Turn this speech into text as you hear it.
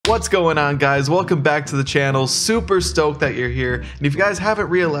What's going on, guys? Welcome back to the channel. Super stoked that you're here. And if you guys haven't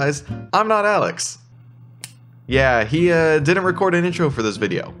realized, I'm not Alex. Yeah, he didn't record an intro for this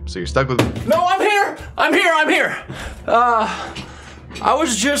video, so you're stuck with me. No, I'm here! I'm here! I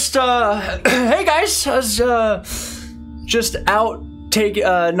was just, hey guys, I was, just out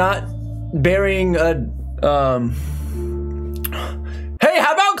not burying a, hey,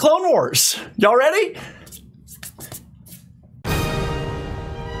 how about Clone Wars? Y'all ready?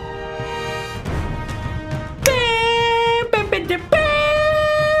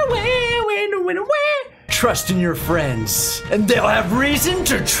 Trust in your friends, and they'll have reason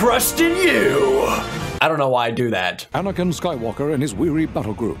to trust in you. I don't know why I do that. Anakin Skywalker and his weary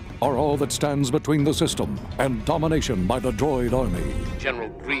battle group are all that stands between the system and domination by the droid army. General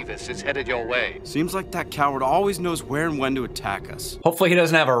Grievous is headed your way. Seems like that coward always knows where and when to attack us. Hopefully he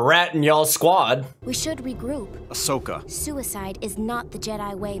doesn't have a rat in y'all's squad. We should regroup. Ahsoka. Suicide is not the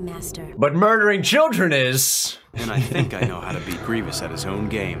Jedi way, Master. But murdering children is. And I think I know how to beat Grievous at his own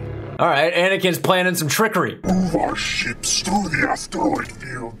game. Alright, Anakin's planning some trickery. Move our ships through the asteroid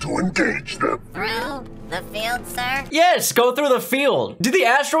field to engage them. Through the field, sir? Yes, go through the field. Do the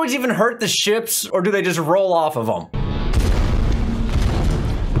asteroids even hurt the ships, or do they just roll off of them?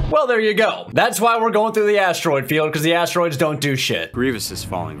 Well, there you go. That's why we're going through the asteroid field, because the asteroids don't do shit. Grievous is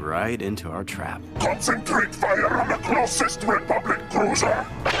falling right into our trap. Concentrate fire on the closest Republic cruiser.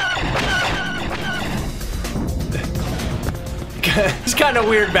 It's kind of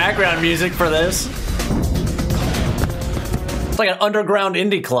weird background music for this. It's like an underground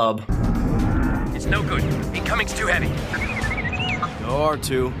indie club. It's no good. Incoming's too heavy. Go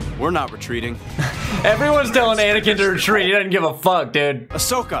R2. We're not retreating. Everyone's telling Anakin to retreat. He doesn't give a fuck, dude.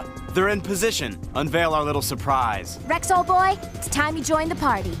 Ahsoka, they're in position. Unveil our little surprise. Rex, old boy, it's time you join the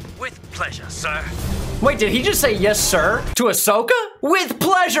party. With pleasure, sir. Wait, did he just say yes, sir? To Ahsoka? With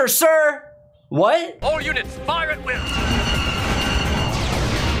pleasure, sir! What? All units, fire at will.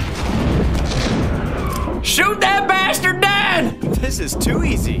 Shoot that bastard down! This is too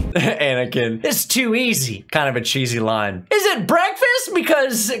easy. Anakin, it's too easy. Kind of a cheesy line. Is it breakfast?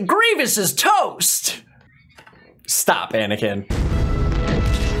 Because Grievous is toast. Stop, Anakin.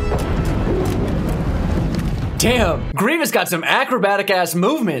 Damn, Grievous got some acrobatic-ass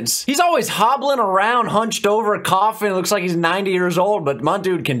movements. He's always hobbling around, hunched over, coughing. Looks like he's 90 years old, but my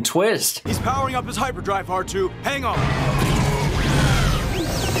dude can twist. He's powering up his hyperdrive, R2. Hang on.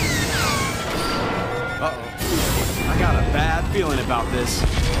 Uh-oh. I got a bad feeling about this.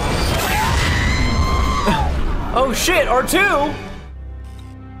 Oh shit, R2?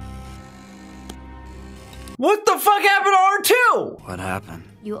 What the fuck happened to R2? What happened?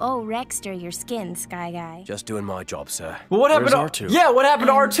 You owe Rexter your skin, Sky Guy. Just doing my job, sir. Well, what happened Where's to R2? Yeah, what happened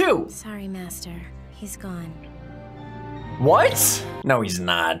to R2? Sorry, Master. He's gone. What? No, he's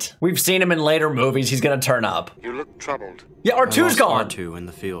not. We've seen him in later movies. He's gonna turn up. You look troubled. Yeah, R2's gone. R2 in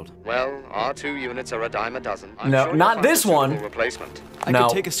the field. Well, R2 units are a dime a dozen. I'm No, sure not you'll find this a suitable one. Replacement. I No.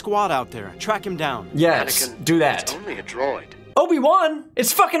 could take a squad out there, track him down. Yes, Anakin, do that. It's only a droid. Obi-Wan,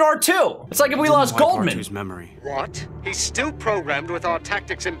 it's fucking R2. It's like if we lost Wipe Goldman. R2's memory. What? He's still programmed with our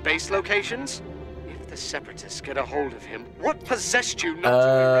tactics and base locations? If the Separatists get a hold of him, what possessed you not to erase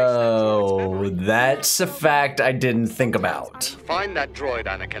that droid's Oh, memory? that's a fact I didn't think about. Find that droid,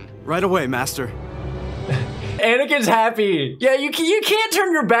 Anakin. Right away, Master. Anakin's happy. Yeah, you can't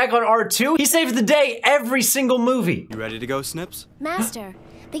turn your back on R2. He saves the day every single movie. You ready to go, Snips? Master,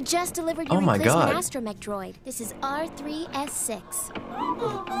 they just delivered your Oh my replacement God. astromech droid. This is R3S6.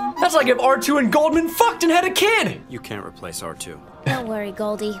 That's like if R2 and Goldman fucked and had a kid. You can't replace R2. Don't worry,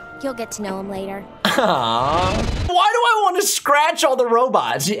 Goldie. You'll get to know him later. Aww. Why do I want to scratch all the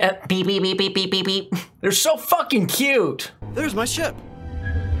robots? Beep, beep, beep, beep, beep, beep, beep. They're so fucking cute. There's my ship.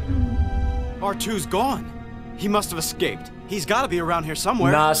 R2's gone. He must have escaped. He's got to be around here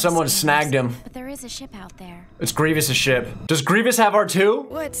somewhere. Nah, someone snagged him. But there is a ship out there. It's Grievous' ship. Does Grievous have R2?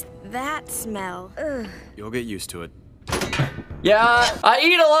 What's that smell? Ugh. You'll get used to it. Yeah, I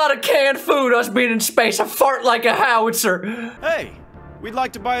eat a lot of canned food. Us being in space, I fart like a howitzer. Hey, we'd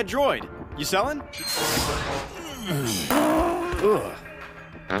like to buy a droid. You selling? Ugh.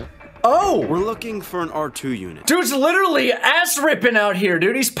 Oh! We're looking for an R2 unit. Dude's literally ass ripping out here,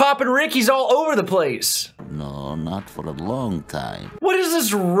 dude. He's popping Ricky's all over the place. No, not for a long time. What is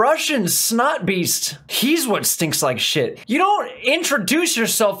this Russian snot beast? He's what stinks like shit. You don't introduce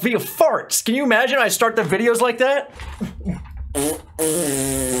yourself via farts. Can you imagine I start the videos like that?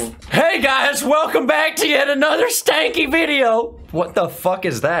 Hey guys, welcome back to yet another stanky video. What the fuck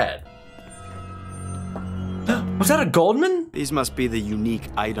is that? Was that a Goldman? These must be the unique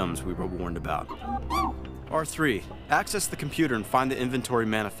items we were warned about. R3, access the computer and find the inventory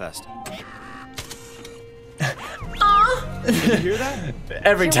manifest. Did you hear that?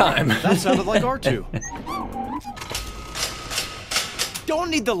 Every time. That sounded like R2. Don't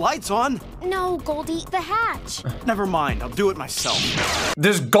need the lights on. No, Goldie, the hatch. Never mind, I'll do it myself.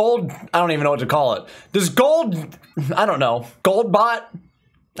 This gold, I don't even know what to call it. This gold, I don't know. Gold bot?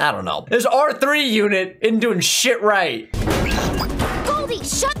 I don't know. This R3 unit isn't doing shit right. Goldie,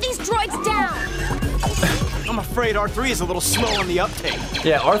 shut these droids down. I'm afraid R3 is a little slow on the uptake.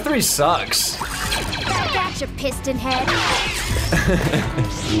 Yeah, R3 sucks. Gotcha, piston head.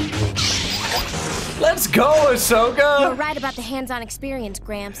 Let's go, Ahsoka. You're right about the hands-on experience,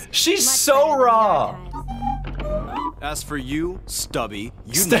 Gramps. She's Much so better than the raw. archives. As for you, Stubby,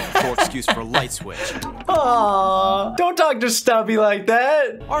 you need a poor excuse for a light switch. Aww, don't talk to Stubby like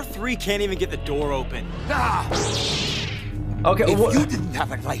that. R3 can't even get the door open. Okay, If you didn't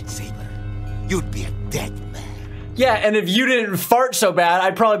have a lightsaber, you'd be a dead man. yeah, and if you didn't fart so bad,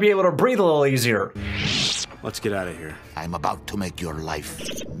 I'd probably be able to breathe a little easier. Let's get out of here. I'm about to make your life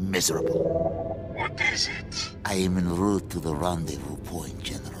miserable. What is it? I am en route to the rendezvous point,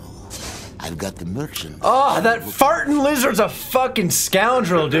 General. I've got the merchant. Oh, that farting lizard's a fucking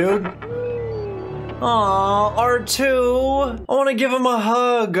scoundrel, dude. Aw, R2. I want to give him a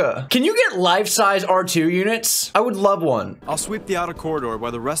hug. Can you get life-size R2 units? I would love one. I'll sweep the outer corridor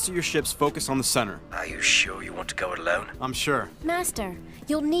while the rest of your ships focus on the center. Are you sure you want to go it alone? I'm sure. Master,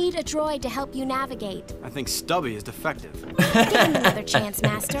 you'll need a droid to help you navigate. I think Stubby is defective. Give him another chance,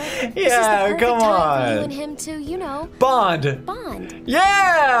 Master. Yeah, This is the perfect come time for you on. and him to, you know, Bond. bond.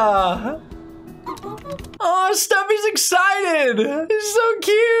 Yeah! Oh, Stubby's excited! He's so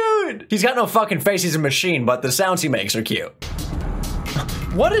cute! He's got no fucking face, he's a machine, but the sounds he makes are cute.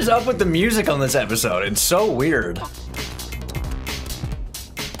 What is up with the music on this episode? It's so weird.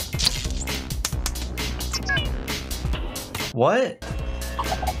 What?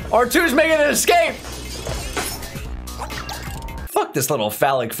 R2's making an escape! Fuck this little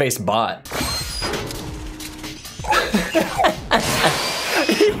phallic-faced bot.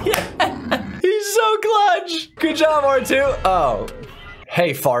 He's so clutch! Good job, R2. Oh.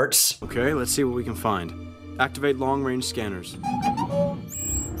 Hey, farts. Okay, let's see what we can find. Activate long-range scanners.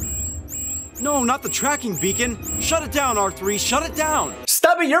 No, not the tracking beacon! Shut it down, R3, shut it down!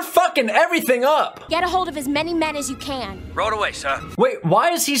 Stubby, you're fucking everything up! Get a hold of as many men as you can. Right away, sir. Wait,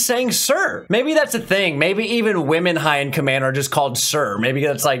 why is he saying sir? Maybe that's a thing. Maybe even women high in command are just called sir. Maybe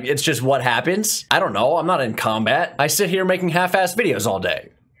that's like, it's just what happens. I don't know, I'm not in combat. I sit here making half-assed videos all day.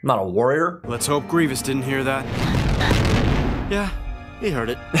 I'm not a warrior. Let's hope Grievous didn't hear that. Yeah, he heard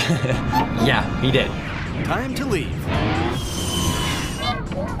it. Yeah, he did. Time to leave.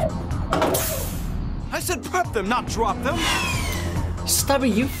 I said prep them, not drop them! Stubby,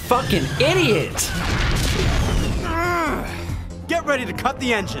 you fucking idiot! Get ready to cut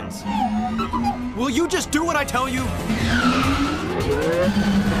the engines. Will you just do what I tell you?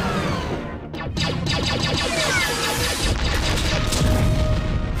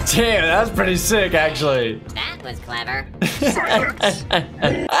 Damn, that's pretty sick, actually. That was clever.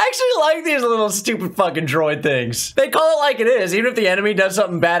 I actually like these little stupid fucking droid things. They call it like it is. Even if the enemy does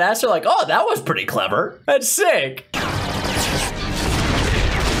something badass, they're like, oh, that was pretty clever. That's sick.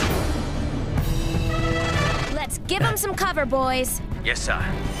 Let's give him some cover, boys. Yes, sir.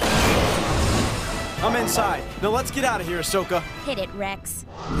 I'm inside. Now let's get out of here, Ahsoka. Hit it, Rex.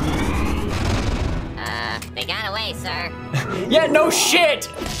 They got away, sir. Yeah, no shit!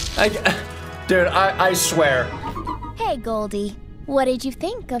 Dude, I swear. Hey, Goldie. What did you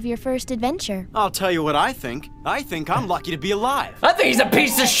think of your first adventure? I'll tell you what I think. I think I'm lucky to be alive. I think he's a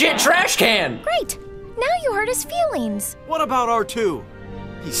piece of shit trash can! Great. Now you hurt his feelings. What about R2?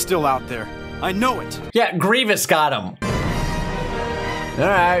 He's still out there. I know it. Yeah, Grievous got him.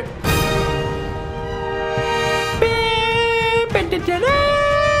 Alright.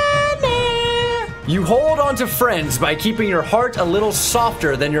 You hold on to friends by keeping your heart a little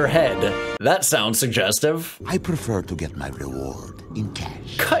softer than your head. That sounds suggestive. I prefer to get my reward in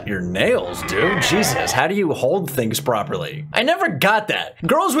cash. Cut your nails, dude. Jesus, how do you hold things properly? I never got that.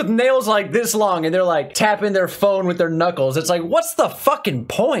 Girls with nails like this long and they're like tapping their phone with their knuckles. It's like, what's the fucking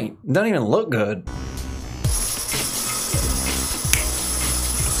point? It doesn't even look good.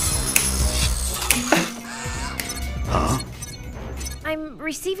 I'm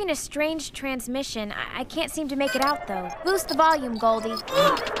receiving a strange transmission. I can't seem to make it out, though. Boost the volume, Goldie.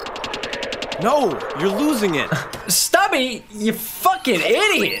 No, you're losing it. Stubby, you fucking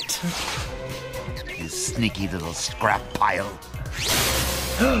idiot. You sneaky little scrap pile.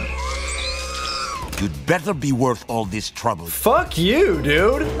 You'd better be worth all this trouble. Fuck you,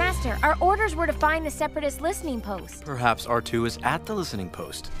 dude. Master, our orders were to find the Separatist listening post. Perhaps R2 is at the listening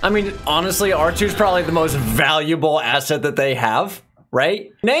post. I mean, honestly, R2's probably the most valuable asset that they have,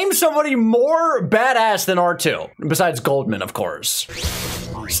 right? Name somebody more badass than R2, besides Goldman, of course.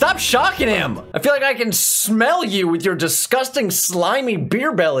 Stop shocking him! I feel like I can smell you with your disgusting, slimy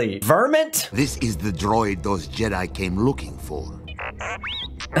beer belly. Vermint? This is the droid those Jedi came looking for.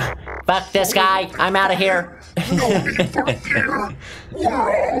 Fuck this guy. I'm out of here. No need for fear.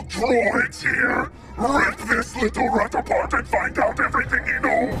 We're all droids here. Rip this little rat apart and find out everything he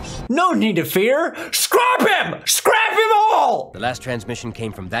knows. No need to fear. Scrap him! Scrap him all! The last transmission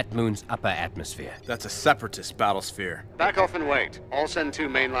came from that moon's upper atmosphere. That's a Separatist battlesphere. Back off and wait. I'll send 2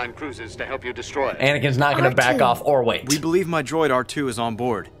 mainline cruisers to help you destroy it. Anakin's not gonna back off or wait. We believe my droid R2 is on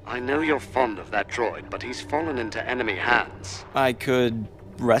board. I know you're fond of that droid, but he's fallen into enemy hands. I could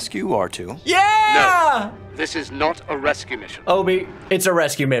rescue R2. Yeah! No, this is not a rescue mission. Obi, it's a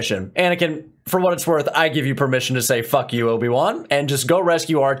rescue mission. Anakin, for what it's worth, I give you permission to say fuck you, Obi-Wan, and just go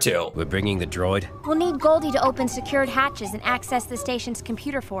rescue R2. We're bringing the droid. We'll need Goldie to open secured hatches and access the station's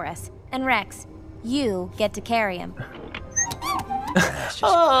computer for us. And Rex, you get to carry him.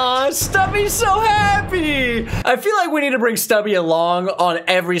 Aw, Stubby's so happy! I feel like we need to bring Stubby along on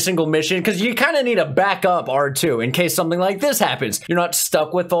every single mission because you kind of need to back up R2 in case something like this happens. You're not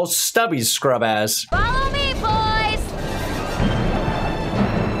stuck with old Stubby's scrub ass. Follow me, boys!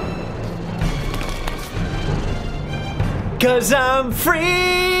 Cause I'm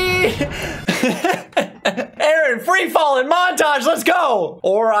free! Aaron, free falling montage, let's go!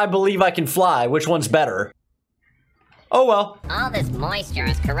 Or I believe I can fly, which one's better? Oh well. All this moisture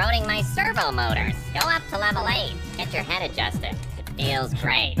is corroding my servo motors. Go up to level 8. Get your head adjusted. It feels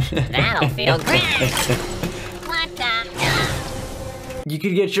great. That'll feel great. What the? You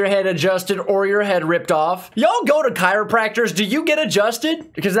could get your head adjusted or your head ripped off. Y'all go to chiropractors. Do you get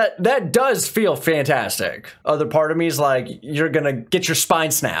adjusted? Because that does feel fantastic. Other part of me is like, you're gonna get your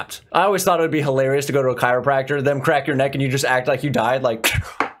spine snapped. I always thought it would be hilarious to go to a chiropractor, them crack your neck and you just act like you died, like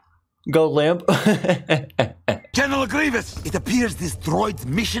go limp. General Grievous, it appears this droid's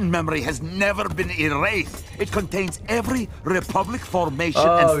mission memory has never been erased. It contains every Republic formation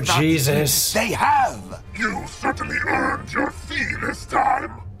and strategy Jesus. They have. You certainly earned your fee this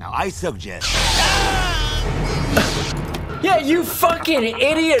time. Now I suggest. Yeah, you fucking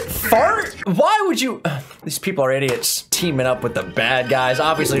idiot fart! Why would you? These people are idiots. Teaming up with the bad guys.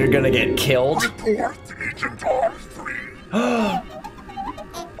 Obviously, you're gonna get killed. Report Agent R3.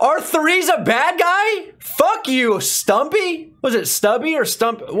 R3's a bad guy? Fuck you, Stumpy? Was it Stubby or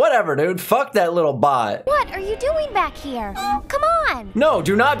Stump? Whatever, dude. Fuck that little bot. What are you doing back here? Come on! No,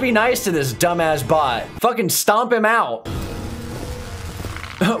 do not be nice to this dumbass bot. Fucking stomp him out.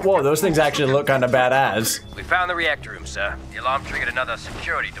 Whoa, those things actually look kind of badass. We found the reactor room, sir. The alarm triggered another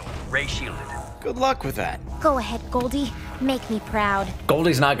security door. Ray shielded. Good luck with that. Go ahead, Goldie. Make me proud.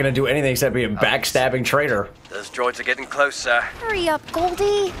 Goldie's not gonna do anything except be a backstabbing traitor. Those droids are getting close, sir. Hurry up,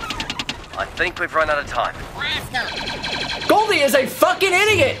 Goldie. I think we've run out of time. Goldie is a fucking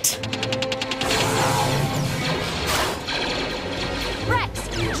idiot! Rex,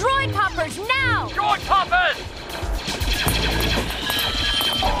 droid poppers now! Droid poppers!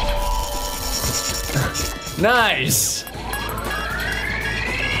 Nice!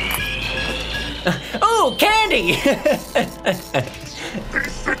 Ooh, candy! They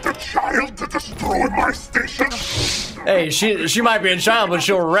sent a child to destroy my station. Hey, she might be a child, but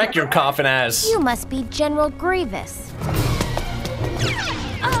she'll wreck your coffin ass. You must be General Grievous.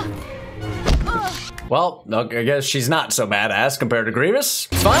 Well, I guess she's not so badass compared to Grievous.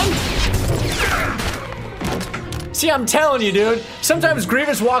 It's fine. See, I'm telling you, dude. Sometimes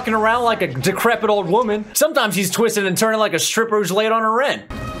Grievous walking around like a decrepit old woman. Sometimes he's twisted and turning like a stripper who's late on her rent.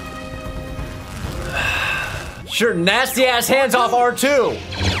 Sure, nasty ass hands off R2.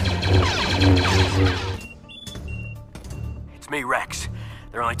 It's me, Rex.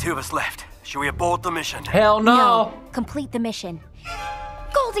 There are only 2 of us left. Should we abort the mission? Hell no. No. Complete the mission.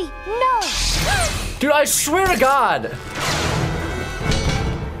 Goldie, no! Dude, I swear to God.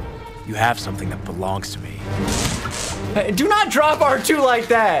 You have something that belongs to me. Hey, do not drop R2 like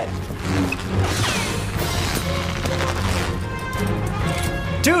that.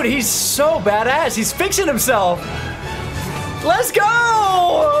 Dude, he's so badass. He's fixing himself. Let's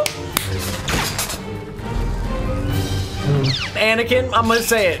go! Anakin, I'm gonna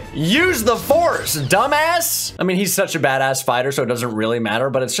say it. Use the Force, dumbass! I mean, he's such a badass fighter, so it doesn't really matter,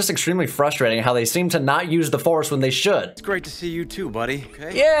 but it's just extremely frustrating how they seem to not use the Force when they should. It's great to see you too, buddy.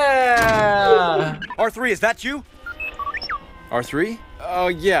 Okay. Yeah! R3, is that you? R3? Oh,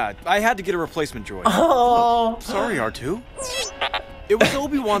 yeah. I had to get a replacement droid. Oh. Sorry, R2. It was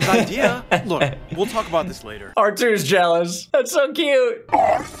Obi-Wan's idea. Look, we'll talk about this later. R2's jealous. That's so cute.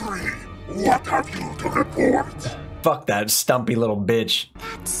 R3, what have you to report? Fuck that stumpy little bitch.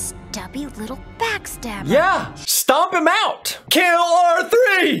 That stubby little backstabber. Yeah, stomp him out. Kill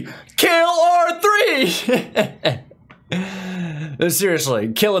R3. Kill R3.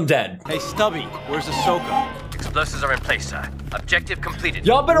 Seriously, kill him dead. Hey, Stubby, where's Ahsoka? Explosives are in place, sir. Objective completed.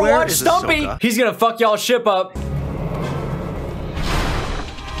 Y'all better Where watch is Stumpy. Ahsoka? He's gonna fuck y'all ship up.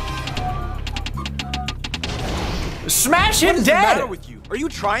 Smash him What's dead. the matter with you? Are you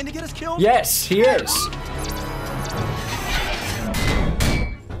trying to get us killed? Yes, he is.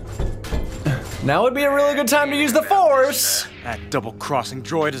 Now would be a really good time to use the Force. That double-crossing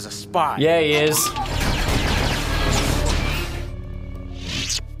droid is a spy. Yeah, he is.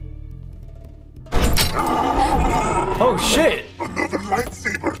 Oh shit! Another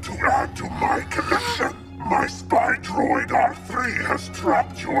lightsaber to add to my collection. My spy droid R3 has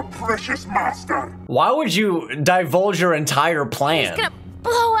trapped your precious master. Why would you divulge your entire plan? He's gonna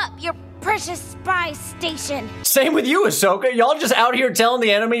blow up your precious spy station. Same with you, Ahsoka. Y'all just out here telling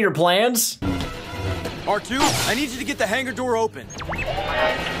the enemy your plans? R2, I need you to get the hangar door open.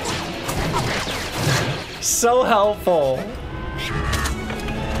 So helpful.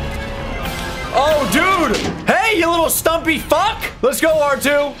 Oh, dude! Hey, you little stumpy fuck! Let's go,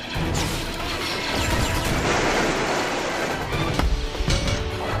 R2.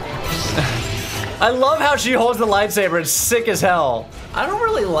 I love how she holds the lightsaber. It's sick as hell. I don't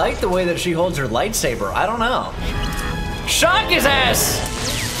really like the way that she holds her lightsaber. I don't know. Shock his ass!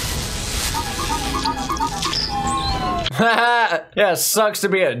 Yeah, sucks to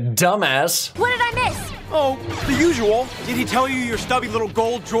be a dumbass. What did I miss? Oh, the usual. Did he tell you your stubby little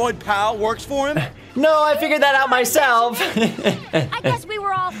gold droid pal works for him? No, I figured that out myself. I guess we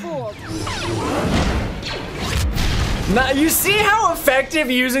were all fooled. Now, you see how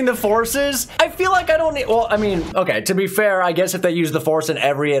effective using the Force is? I feel like I don't need, well, I mean, okay, to be fair, I guess if they use the Force in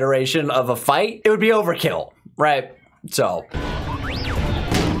every iteration of a fight, it would be overkill, right? So.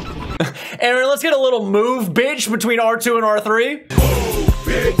 Aaron, let's get a little move, bitch, between R2 and R3. Move,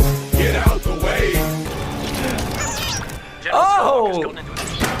 bitch! Get out the way! Oh!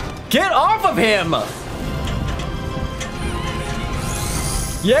 Get off of him!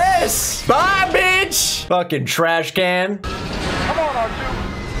 Yes! Bye, bitch! Fucking trash can. Come on,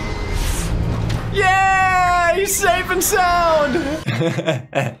 R2! Yeah! He's safe and sound!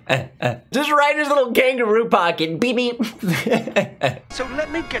 Just right in his little kangaroo pocket. Beep, beep. So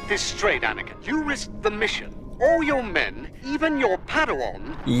let me get this straight, Anakin. You risked the mission, all your men, even your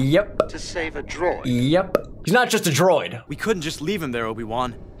Padawan, Yep. to save a droid. Yep. He's not just a droid. We couldn't just leave him there,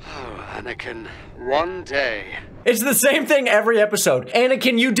 Obi-Wan. Oh, Anakin, one day. It's the same thing every episode.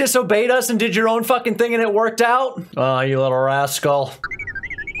 Anakin, you disobeyed us and did your own fucking thing and it worked out? Oh, you little rascal.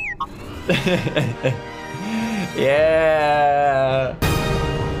 Yeah.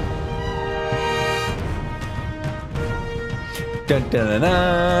 Dun, dun, dun,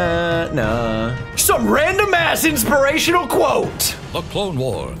 dun, dun. Some random ass inspirational quote. The Clone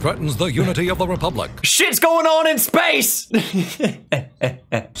War threatens the unity of the Republic. Shit's going on in space.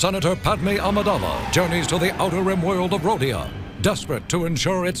 Senator Padme Amidala journeys to the outer rim world of Rhodia, desperate to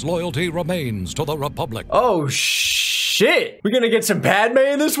ensure its loyalty remains to the Republic. Oh shit! We gonna get some Padme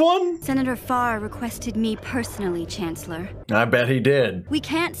in this one? Senator Farr requested me personally, Chancellor. I bet he did. We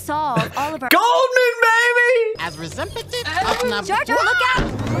can't solve all of our— Goldman, baby! As representative Jar Jar, look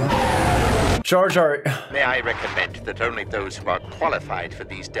out! Jar Jar. May I recommend that only those who are qualified for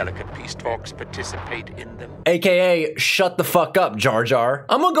these delicate peace talks participate in them? AKA, shut the fuck up, Jar Jar.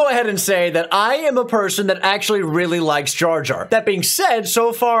 I'm gonna go ahead and say that I am a person that actually really likes Jar Jar. That being said,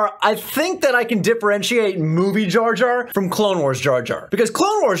 so far, I think that I can differentiate movie Jar Jar from Clone Wars Jar Jar. Because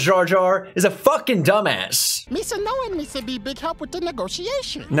Clone Wars Jar Jar is a fucking dumbass. Misa knowing Misa be big help with the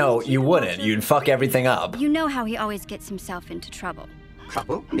negotiation. No, you wouldn't. You'd fuck everything up. You know how he always gets himself into trouble.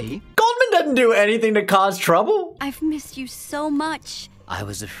 Trouble? Me? Goldman doesn't do anything to cause trouble. I've missed you so much. I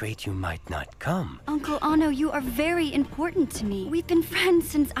was afraid you might not come. Uncle Ano, you are very important to me. We've been friends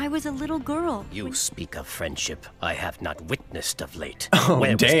since I was a little girl. You speak of friendship I have not witnessed of late. Oh,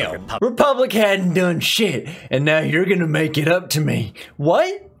 Where was the damn. Republic hadn't done shit, and now you're gonna make it up to me.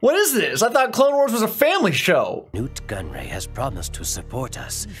 What? What is this? I thought Clone Wars was a family show. Newt Gunray has promised to support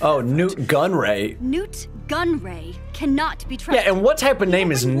us. Oh, Newt Gunray. Newt Gunray cannot be trusted. Yeah, and what type of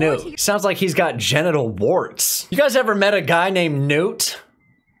name is Newt? Sounds like he's got genital warts. You guys ever met a guy named Newt?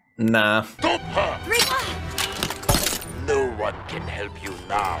 Nah. Stop her! No one can help you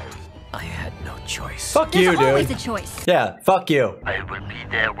now. I had no choice. Fuck you, There's dude. always a choice. Yeah, fuck you. I will be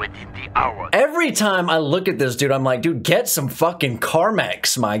there within the hour. Every time I look at this dude, I'm like, dude, get some fucking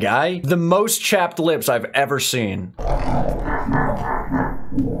Carmex, my guy. The most chapped lips I've ever seen.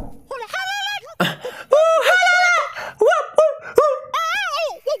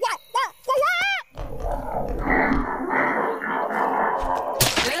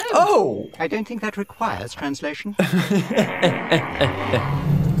 Oh! I don't think that requires translation.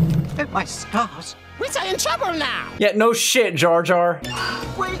 Oh, my stars. We're in trouble now. Yeah, no shit, Jar Jar.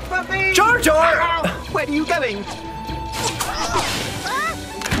 Wait for me! Jar Jar! Where are you going?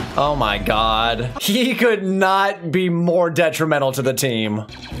 Oh my god. He could not be more detrimental to the team.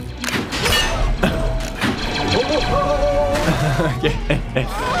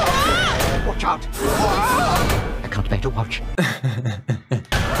 Watch out. I can't bear to watch.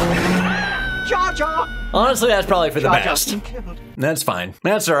 Jar Jar! Honestly, that's probably for the Jar Jar's best. been killed. That's fine.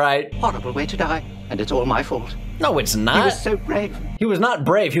 That's alright. Horrible way to die, and it's all my fault. No, it's not. He was so brave. He was not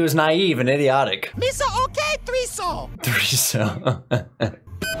brave. He was naive and idiotic. Misa, okay, threesome.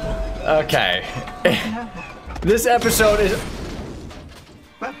 Okay. This episode is...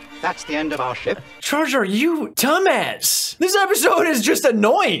 Well, that's the end of our ship. Jar Jar, you dumbass. This episode is just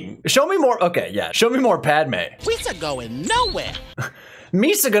annoying. Show me more... Okay, yeah. Show me more Padme. We're going nowhere.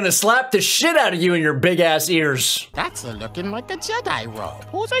 Misa gonna slap the shit out of you in your big ass ears. That's looking like a Jedi robe.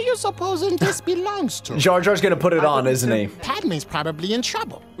 Who are you supposing this belongs to? Jar Jar's gonna put it on, isn't he? Padme's probably in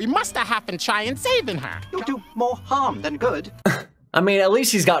trouble. We must have to try and saving her. You'll do more harm than good. I mean, at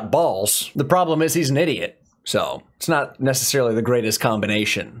least he's got balls. The problem is he's an idiot. So, it's not necessarily the greatest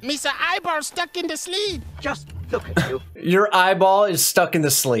combination. Misa eyeball stuck in the sleeve. Just look at you. Your eyeball is stuck in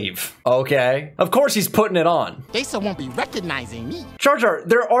the sleeve. Okay. Of course he's putting it on. They still won't be recognizing me. Jar Jar,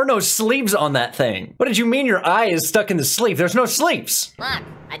 there are no sleeves on that thing. What did you mean your eye is stuck in the sleeve? There's no sleeves. Look,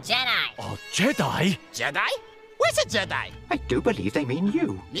 a Jedi. A Jedi? Jedi? Where's a Jedi? I do believe they mean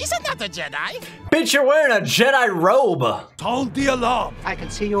you. Misa not a Jedi. Bitch, you're wearing a Jedi robe. Sound the alarm. I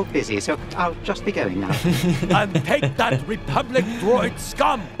can see you're busy, so I'll just be going now. And take that Republic droid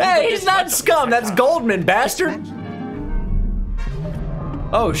scum. Hey, he's not scum. That's Goldman, bastard.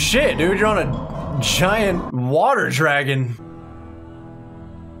 Oh shit, dude, you're on a giant water dragon.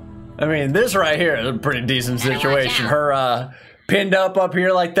 I mean, this right here is a pretty decent situation. Her pinned up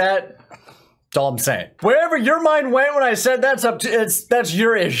here like that. That's all I'm saying. Wherever your mind went when I said that's that's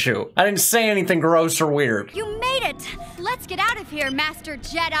your issue. I didn't say anything gross or weird. You made it. Let's get out of here, Master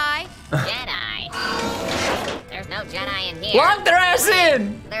Jedi. Jedi? There's no Jedi in here. Lock their ass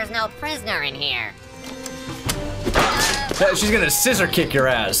in! There's no prisoner in here. She's gonna scissor kick your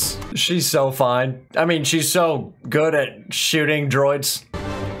ass. She's so fine. I mean, she's so good at shooting droids.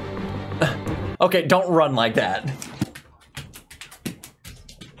 Okay, don't run like that.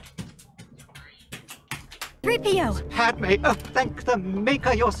 3PO. Padme, oh, thank the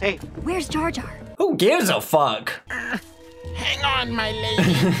Maker you're safe. Where's Jar Jar? Who gives a fuck? Hang on, my lady.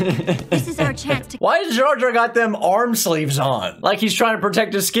 This is our chance to... Why has Jar Jar got them arm sleeves on? Like he's trying to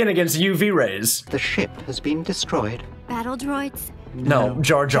protect his skin against UV rays. The ship has been destroyed. Battle droids? No,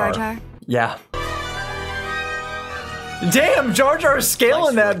 Jar Jar. Jar Jar? Yeah. Damn, Jar Jar is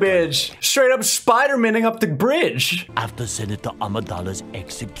scaling that bitch. Straight up Spider-Maning up the bridge. After Senator Amidala's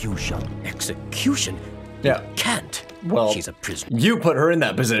execution. Execution? Yeah. Can't. Well, she's a prisoner. You put her in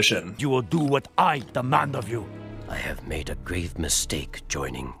that position. You will do what I demand of you. I have made a grave mistake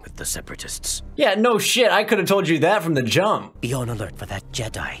joining with the Separatists. Yeah, no shit. I could have told you that from the jump. Be on alert for that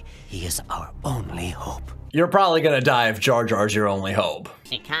Jedi. He is our only hope. You're probably gonna die if Jar Jar's your only hope.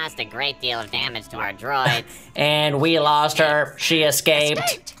 She caused a great deal of damage to our droids. And we lost her. She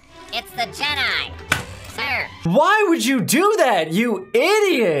escaped. It's the Jedi. Sir. Why would you do that, you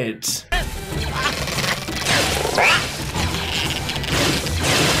idiot?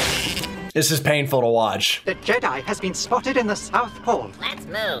 This is painful to watch. The Jedi has been spotted in the South Pole. Let's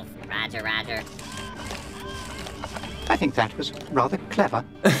move. Roger, roger. I think that was rather clever.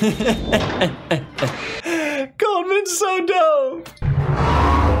 Goldman's so dope.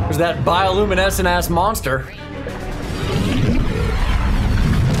 There's that bioluminescent ass monster.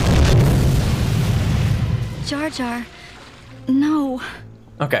 Jar Jar. No.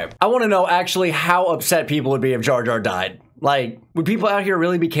 Okay, I want to know actually how upset people would be if Jar Jar died. Like, would people out here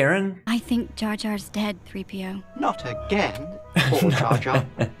really be caring? I think Jar Jar's dead, 3PO. Not again. Poor Jar Jar.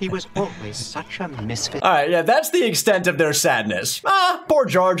 He was always such a misfit. All right, yeah, that's the extent of their sadness. Ah, poor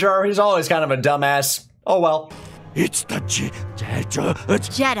Jar Jar. He's always kind of a dumbass. Oh well. It's the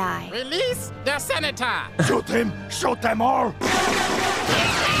Jedi. Release the Senator. Shoot him! Shoot them all!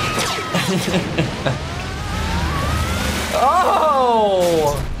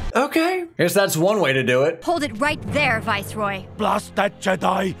 Oh! Okay. Guess that's one way to do it. Hold it right there, Viceroy. Blast that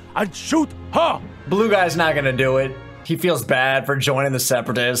Jedi and shoot her! Blue guy's not gonna do it. He feels bad for joining the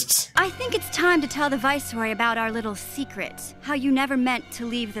Separatists. I think it's time to tell the Viceroy about our little secret. How you never meant to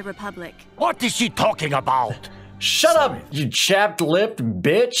leave the Republic. What is she talking about? Shut up, you chapped-lipped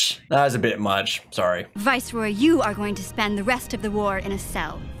bitch. That was a bit much. Sorry. Viceroy, you are going to spend the rest of the war in a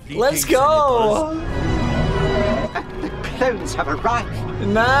cell. Let's go! The clones have arrived.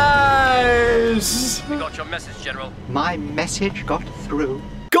 Nice! We got your message, General. My message got through.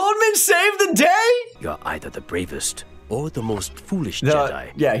 Goldman saved the day? You're either the bravest or the most foolish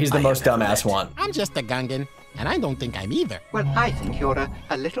Jedi. Yeah, he's the most dumbass one. I'm just a Gungan, and I don't think I'm either. Well, I think you're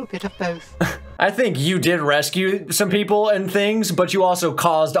a little bit of both. I think you did rescue some people and things, but you also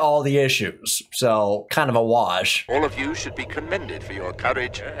caused all the issues. So, kind of a wash. All of you should be commended for your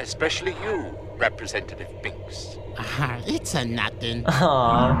courage, especially you, Representative Binks. It's a nothing.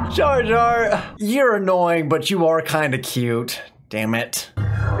 Aw, Jar Jar, you're annoying, but you are kind of cute. Damn it.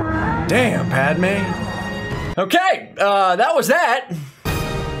 Damn, Padme. Okay, that was that.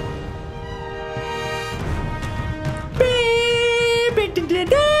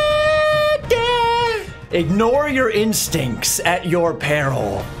 Ignore your instincts at your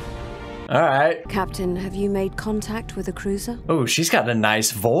peril. All right. Captain, have you made contact with a cruiser? Oh, she's got a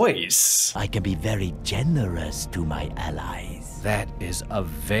nice voice. I can be very generous to my allies. That is a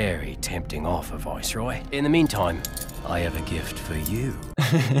very tempting offer, Viceroy. In the meantime, I have a gift for you.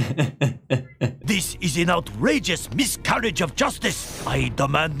 This is an outrageous miscarriage of justice. I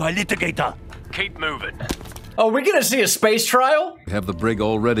demand my litigator. Keep moving. Oh, we're gonna see a space trial? We have the brig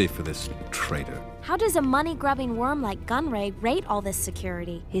all ready for this traitor. How does a money-grubbing worm like Gunray rate all this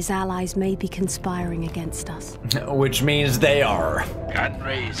security? His allies may be conspiring against us. Which means they are.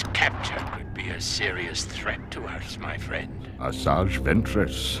 Gunray's capture could be a serious threat to us, my friend. Asajj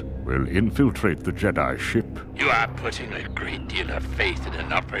Ventress will infiltrate the Jedi ship. You are putting a great deal of faith in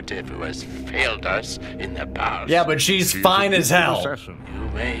an operative who has failed us in the past. Yeah, but she's fine as hell. You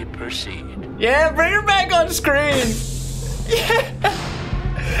may proceed. Yeah, bring her back on screen. Yeah.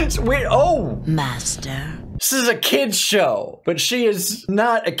 It's weird. Oh, Master. This is a kid's show, but she is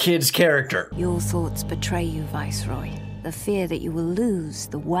not a kid's character. Your thoughts betray you, Viceroy. The fear that you will lose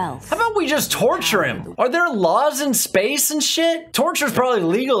the wealth. How about we just torture him? Are there laws in space and shit? Torture's probably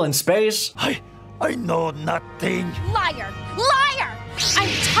legal in space. I know nothing. Liar! Liar! I'm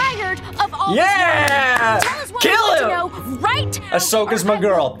tired of all Yeah! this. Tell us what Kill we him! want to know right now. Ahsoka's my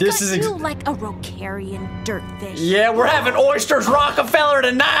girl. This is you like a Rokarian dirtfish. Yeah, we're having oysters Rockefeller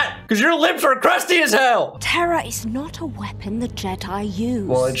tonight, because your lips are crusty as hell. Terror is not a weapon the Jedi use.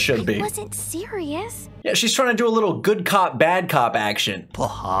 Well, it should be. I wasn't serious. Yeah, she's trying to do a little good cop, bad cop action.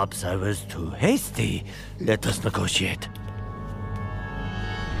 Perhaps I was too hasty. Let us negotiate.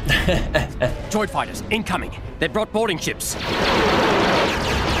 Droid fighters, incoming. They brought boarding ships.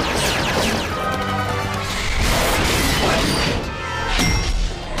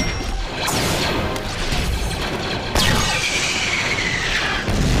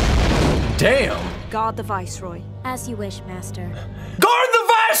 Damn. Guard the Viceroy. As you wish, Master. Guard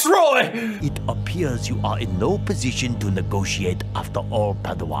the Viceroy! It appears you are in no position to negotiate after all,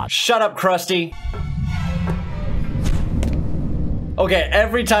 Padawan. Shut up, Krusty. Okay,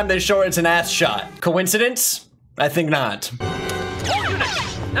 every time they show her, it's an ass shot. Coincidence? I think not.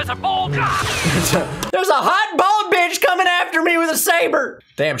 There's a bald There's a hot bald bitch coming after me with a saber.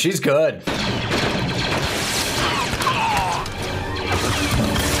 Damn, she's good.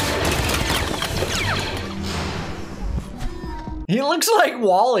 He looks like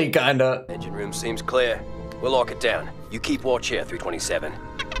Wally, kinda. Engine room seems clear. We'll lock it down. You keep watch here, 327.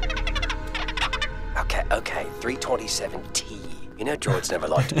 Okay, 327T. You know droids never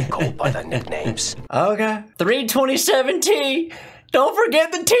like to be called by their nicknames. Okay. 327T. Don't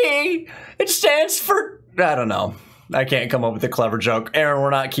forget the T. It stands for... I don't know. I can't come up with a clever joke. Aaron,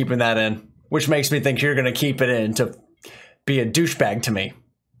 we're not keeping that in. Which makes me think you're gonna keep it in to be a douchebag to me.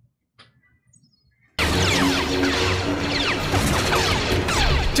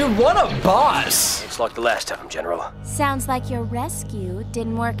 Dude, what a boss! It's like the last of them, General. Sounds like your rescue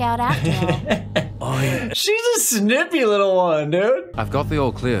didn't work out after all. She's a snippy little one, dude. I've got the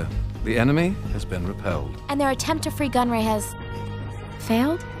all clear. The enemy has been repelled. And their attempt to free Gunray has...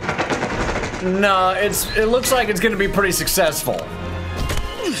 failed? No, it looks like it's gonna be pretty successful.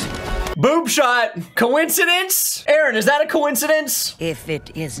 Boob shot. Coincidence? Aaron, is that a coincidence? If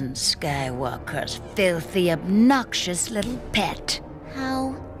it isn't Skywalker's filthy, obnoxious little pet.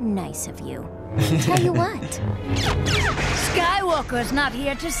 How Nice of you. Tell you what. Skywalker's not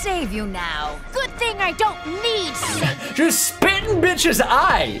here to save you now. Good thing I don't need saving. Just spit in bitch's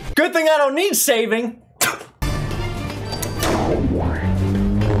eye. Good thing I don't need saving.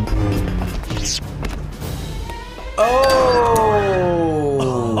 Oh.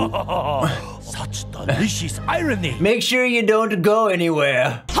 Such delicious irony. Make sure you don't go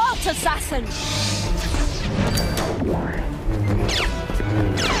anywhere. Halt, assassin!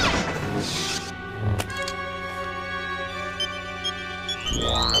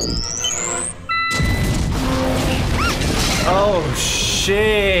 Oh,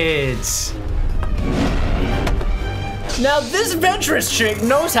 shit. Now, this Ventress chick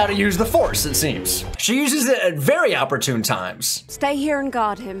knows how to use the Force, it seems. She uses it at very opportune times. Stay here and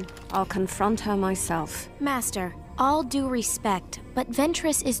guard him. I'll confront her myself. Master, all due respect, but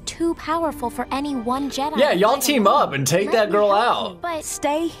Ventress is too powerful for any one Jedi. Yeah, y'all team up and take that girl out. But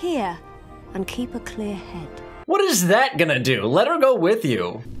stay here and keep a clear head. What is that gonna do? Let her go with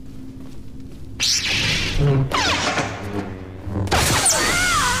you.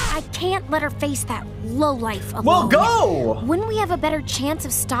 I can't let her face that lowlife alone. Well, go! Wouldn't we have a better chance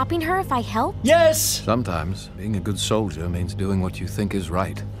of stopping her if I help? Yes! Sometimes being a good soldier means doing what you think is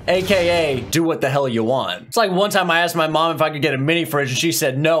right. AKA, do what the hell you want. It's like one time I asked my mom if I could get a mini fridge and she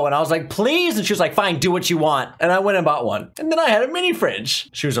said no, and I was like, please, and she was like, fine, do what you want. And I went and bought one. And then I had a mini fridge.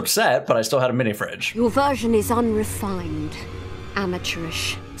 She was upset, but I still had a mini fridge. Your version is unrefined,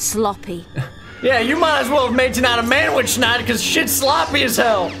 amateurish, sloppy. Yeah, you might as well have made tonight a manwich night because shit's sloppy as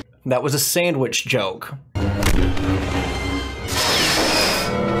hell. That was a sandwich joke.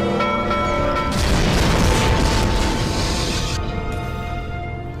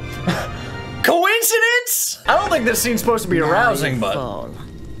 Coincidence? I don't think this scene's supposed to be arousing, but... Fall,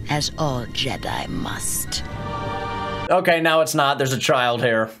 as all Jedi must. Okay, now it's not. There's a child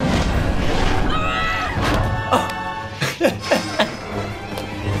here.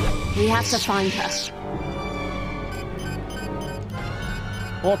 We have to find her.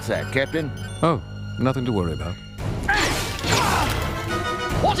 What's that, Captain? Oh, nothing to worry about.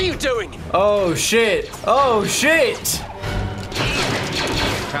 What are you doing? Oh, shit. Oh, shit.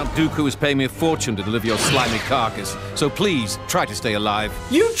 Count Dooku is paying me a fortune to deliver your slimy carcass, so please, try to stay alive.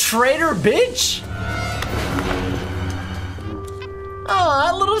 You traitor bitch!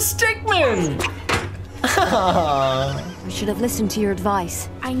 Aw, little stickman! We should have listened to your advice.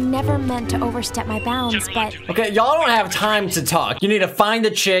 I never meant to overstep my bounds, but... Okay, y'all don't have time to talk. You need to find the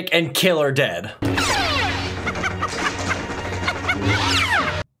chick and kill her dead.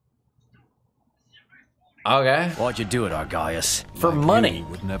 Okay. Why'd you do it, Argaius? For money. You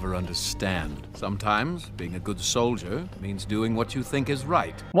would never understand. Sometimes being a good soldier means doing what you think is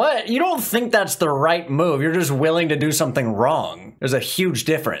right. What? You don't think that's the right move. You're just willing to do something wrong. There's a huge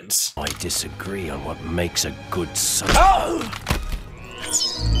difference. I disagree on what makes a good son. Oh!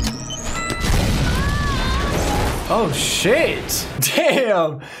 Oh, shit.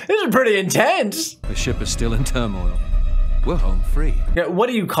 Damn. This is pretty intense. The ship is still in turmoil. We're home free. Yeah, what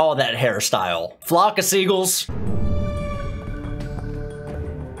do you call that hairstyle? Flock of seagulls?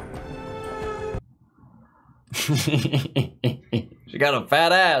 She got a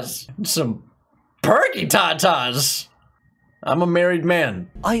fat ass. Some perky tatas. I'm a married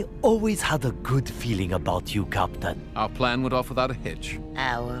man. I always had a good feeling about you, Captain. Our plan went off without a hitch.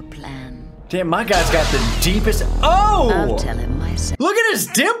 Our plan. Damn, my guy's got the deepest. Oh! I'll tell him myself. Look at his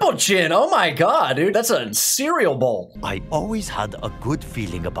dimple chin. Oh my god, dude. That's a cereal bowl. I always had a good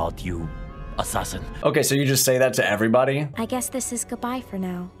feeling about you, assassin. Okay, so you just say that to everybody? I guess this is goodbye for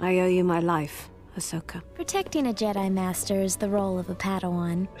now. I owe you my life, Ahsoka. Protecting a Jedi Master is the role of a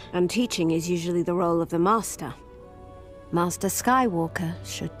Padawan. And teaching is usually the role of the Master. Master Skywalker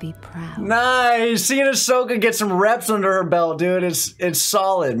should be proud. Nice! Seeing Ahsoka get some reps under her belt, dude, it's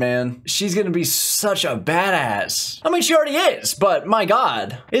solid, man. She's gonna be such a badass. I mean, she already is, but my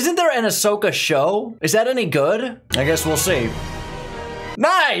god. Isn't there an Ahsoka show? Is that any good? I guess we'll see.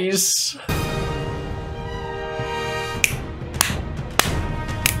 Nice!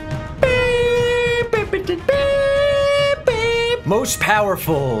 Most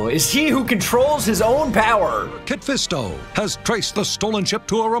powerful is he who controls his own power. Kit Fisto has traced the stolen ship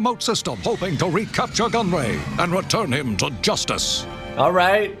to a remote system, hoping to recapture Gunray and return him to justice. All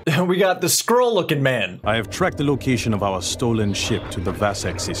right, we got the scroll-looking man. I have tracked the location of our stolen ship to the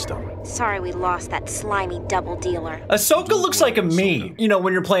Vasek system. Sorry we lost that slimy double dealer. Ahsoka looks like a Mii. You know,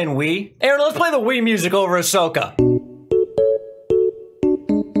 when you're playing Wii. Aaron, let's play the Wii music over Ahsoka.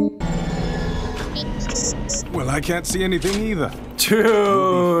 Well, I can't see anything either.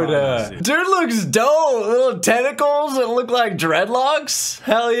 Dude, dude looks dope. Little tentacles that look like dreadlocks.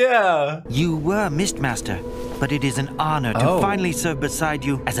 Hell yeah. You were Mistmaster, but it is an honor to finally serve beside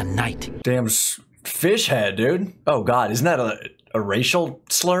you as a knight. Damn fish head, dude. Oh God, isn't that a racial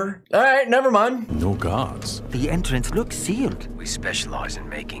slur? All right, never mind. No guards. The entrance looks sealed. We specialize in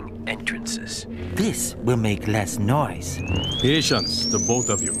making entrances. This will make less noise. Patience, the both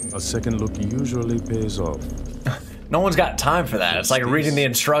of you. A second look usually pays off. No one's got time for that. It's like reading the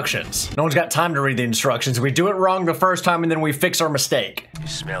instructions. No one's got time to read the instructions. We do it wrong the first time and then we fix our mistake. You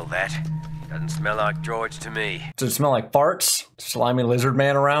smell that? Doesn't smell like droids to me. Does it smell like farts? Slimy lizard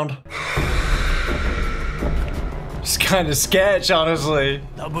man around? It's kind of sketch, honestly.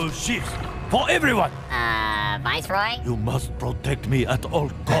 Double shifts for everyone. Viceroy? You must protect me at all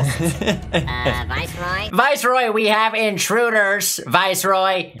costs. Viceroy? Viceroy, we have intruders,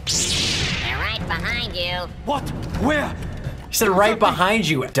 Viceroy. They're right behind you. What? Where? He said right behind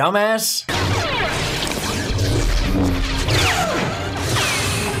you, dumbass.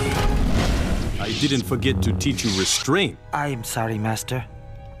 I didn't forget to teach you restraint. I am sorry, Master.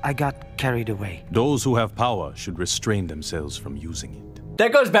 I got carried away. Those who have power should restrain themselves from using it.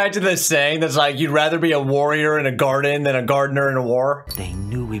 That goes back to the saying that's like, you'd rather be a warrior in a garden than a gardener in a war. They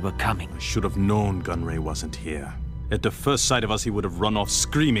knew we were coming. I should have known Gunray wasn't here. At the first sight of us, he would have run off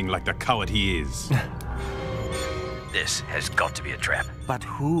screaming like the coward he is. This has got to be a trap. But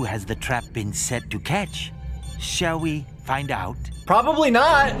who has the trap been set to catch? Shall we find out? Probably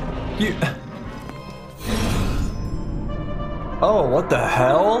not. Oh, what the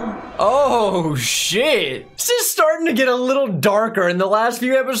hell? Oh, shit. This is starting to get a little darker. In the last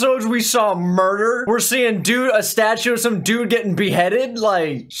few episodes, we saw murder. We're seeing a statue of some dude getting beheaded.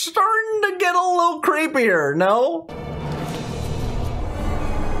 Like, starting to get a little creepier, no?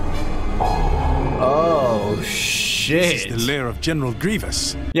 Oh, shit. This is the lair of General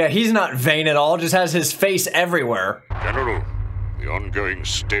Grievous. Yeah, he's not vain at all, just has his face everywhere. General, the ongoing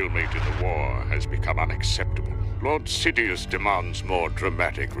stalemate in the war has become unacceptable. Lord Sidious demands more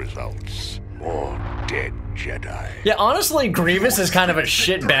dramatic results. More dead Jedi. Yeah, honestly, Grievous is kind of a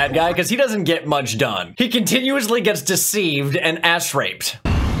shit bad guy because he doesn't get much done. He continuously gets deceived and ass raped.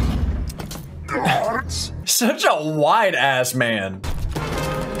 Guards? Such a wide ass man.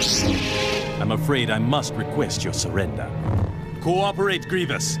 I'm afraid I must request your surrender. Cooperate,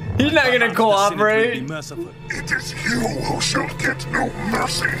 Grievous. He's not gonna cooperate. It is you who shall get no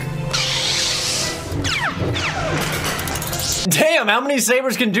mercy. Damn, how many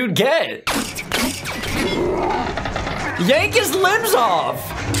sabers can dude get? Yank his limbs off!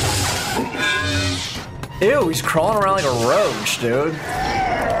 Ew, he's crawling around like a roach, dude.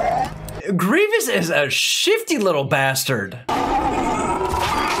 Grievous is a shifty little bastard.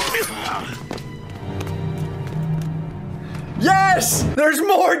 Yes! There's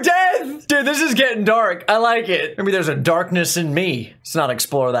more death! Dude, this is getting dark. I like it. Maybe there's a darkness in me. Let's not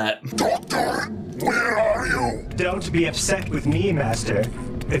explore that. Doctor, where are you? Don't be upset with me, Master.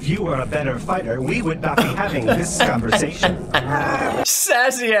 If you were a better fighter, we would not be having this conversation.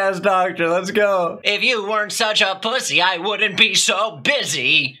 Sassy ass doctor, let's go. If you weren't such a pussy, I wouldn't be so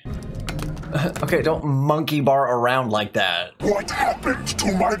busy. Okay, don't monkey bar around like that. What happened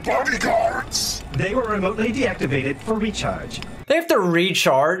to my bodyguards? They were remotely deactivated for recharge. They have to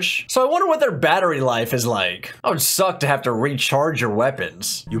recharge? So I wonder what their battery life is like. That would suck to have to recharge your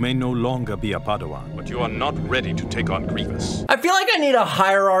weapons. You may no longer be a Padawan, but you are not ready to take on Grievous. I feel like I need a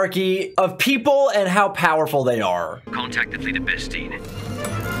hierarchy of people and how powerful they are. Contact the fleet of Bestine.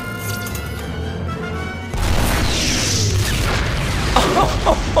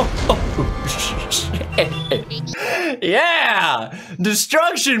 Yeah!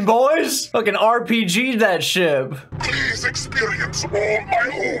 Destruction, boys! Fucking RPG that ship. Please experience all my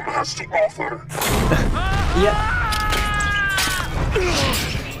home has to offer. Yeah.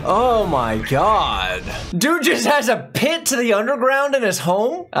 Oh my god. Dude just has a pit to the underground in his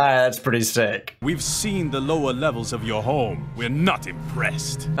home? That's pretty sick. We've seen the lower levels of your home. We're not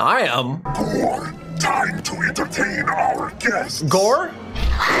impressed. I am. Gore, time to entertain our guests. Gore?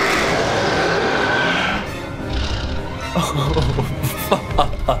 Oh,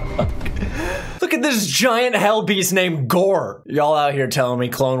 fuck. Look at this giant hell beast named Gore. Y'all out here telling me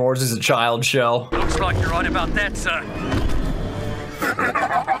Clone Wars is a child show. Looks like you're right about that, sir.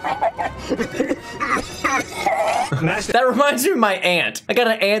 That reminds me of my aunt. I got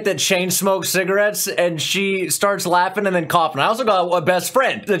an aunt that chain smokes cigarettes and she starts laughing and then coughing. I also got a best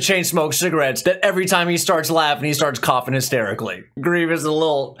friend that chain smokes cigarettes that every time he starts laughing, he starts coughing hysterically. Grievous is a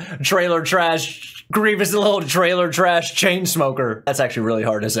little trailer trash. Grievous is a little trailer trash chain smoker. That's actually really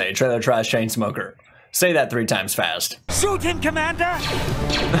hard to say. Trailer trash chain smoker. Say that 3 times fast. Shoot him, Commander!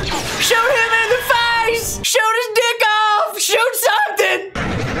 Shoot him in the face! Shoot his dick off! Shoot something!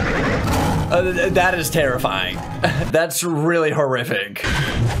 That is terrifying. That's really horrific.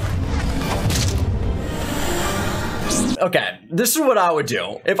 Okay, this is what I would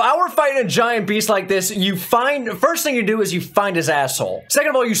do. If I were fighting a giant beast like this, first thing you do is you find his asshole. Second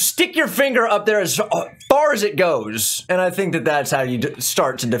of all, you stick your finger up there as far as it goes. And I think that that's how you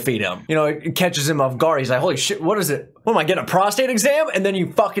start to defeat him. You know, it catches him off guard. He's like, holy shit, what is it? What am I getting, a prostate exam? And then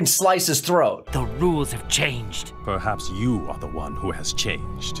you fucking slice his throat. The rules have changed. Perhaps you are the one who has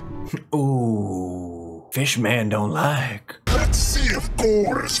changed. Ooh, Fishman don't like. Let's see if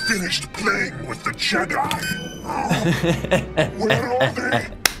Gore is finished playing with the Jedi. Where are they?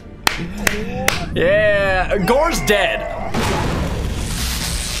 Yeah, Gore's dead.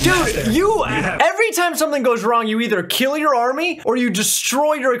 Dude, every time something goes wrong, you either kill your army or you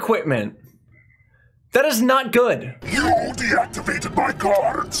destroy your equipment. That is not good. You deactivated my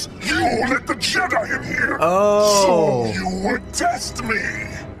guards. You let the Jedi in here. Oh. So you would test me.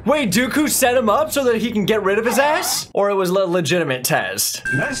 Wait, Dooku set him up so that he can get rid of his ass? Or it was a legitimate test?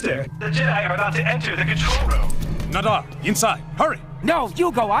 Master, the Jedi are about to enter the control room. Nadar, inside, hurry! No,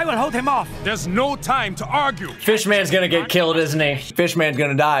 you go, I will hold him off. There's no time to argue. Fishman's gonna get killed, isn't he? Fishman's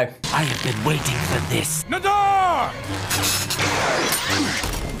gonna die. I have been waiting for this. Nadar!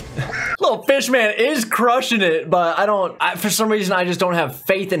 Little Fishman is crushing it, but for some reason, I just don't have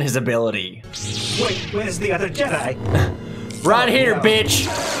faith in his ability. Wait, where's the other Jedi? Right here, no. Bitch.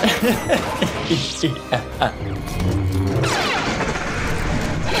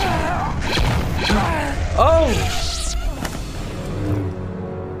 Oh.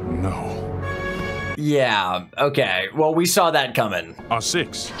 No. Yeah, okay. Well, we saw that coming.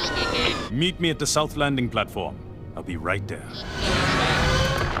 R6, meet me at the south landing platform. I'll be right there.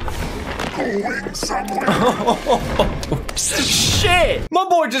 Going somewhere. Shit! My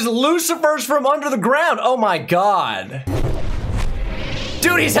boy just Lucifers from under the ground. Oh my god.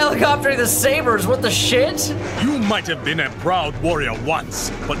 Dude, he's helicoptering the sabers. What the shit? You might have been a proud warrior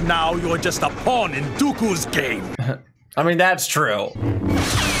once, but now you're just a pawn in Dooku's game. I mean, that's true.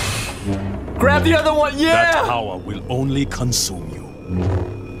 Grab the other one. Yeah! That power will only consume you.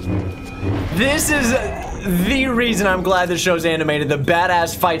 This is the reason I'm glad the show's animated. The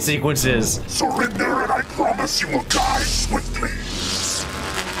badass fight sequences. Surrender and I promise you will die swiftly.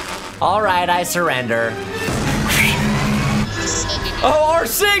 All right, I surrender. Oh,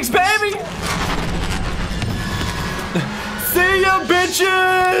 R6, baby! See ya,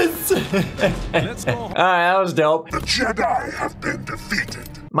 bitches! Let's go. Alright, that was dope. The Jedi have been defeated.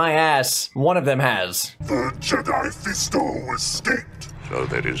 My ass. One of them has. The Jedi Fisto escaped. So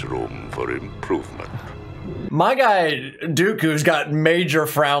there is room for improvement. My guy, Dooku's got major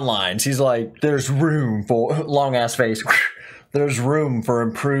frown lines. He's like, there's room for... Long ass face. There's room for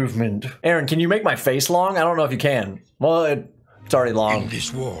improvement. Aaron, can you make my face long? I don't know if you can. Well, it's already long. In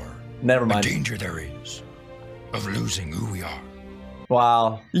this war, never mind. The danger there is of losing who we are.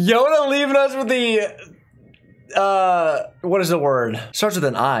 Wow. Yoda leaving us with the what is the word? Starts with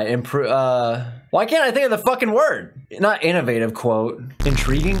an I. Why can't I think of the fucking word? Not innovative quote.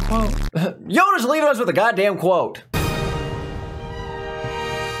 Intriguing quote? Yoda's leaving us with a goddamn quote.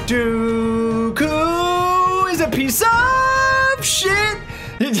 Dooku is a piece of shit.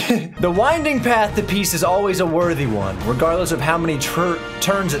 The winding path to peace is always a worthy one, regardless of how many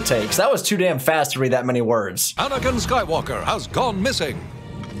turns it takes. That was too damn fast to read that many words. Anakin Skywalker has gone missing.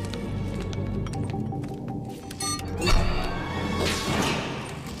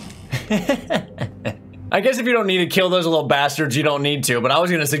 I guess if you don't need to kill those little bastards, you don't need to, but I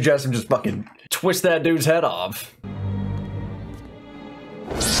was gonna suggest him just fucking twist that dude's head off.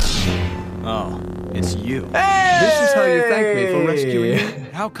 Oh, it's you. Hey! This is how you thank me for rescuing me?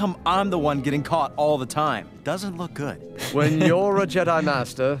 How come I'm the one getting caught all the time? Doesn't look good. When you're a Jedi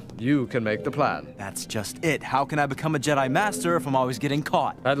Master, you can make the plan. That's just it. How can I become a Jedi Master if I'm always getting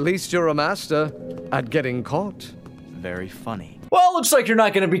caught? At least you're a master at getting caught. Very funny. Well, it looks like you're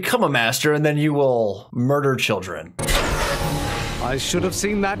not going to become a master and then you will murder children. I should have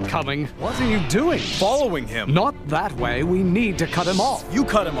seen that coming. What are you doing? Following him. Not that way. We need to cut him off. You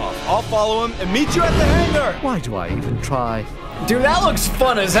cut him off. I'll follow him and meet you at the hangar. Why do I even try? Dude, that looks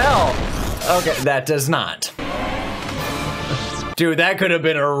fun as hell. Okay, that does not. Dude, that could have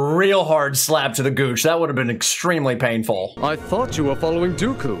been a real hard slap to the gooch. That would have been extremely painful. I thought you were following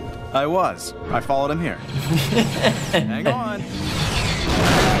Dooku. I was. I followed him here. Hang on.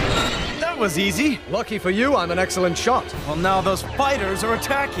 That was easy. Lucky for you, I'm an excellent shot. Well, now those fighters are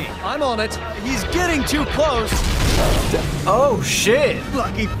attacking. I'm on it. He's getting too close. Oh, shit.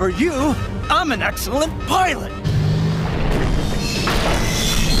 Lucky for you, I'm an excellent pilot.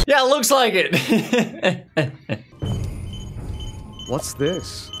 Yeah, it looks like it. What's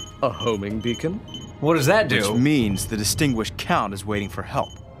this? A homing beacon? What does that do? Which means the distinguished Count is waiting for help.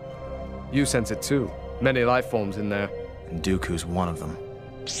 You sense it too. Many life forms in there. And Dooku's one of them.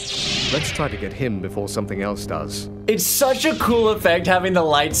 Let's try to get him before something else does. It's such a cool effect having the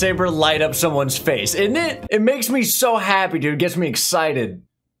lightsaber light up someone's face, isn't it? It makes me so happy, dude. It gets me excited.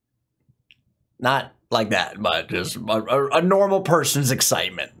 Not like that, but just a normal person's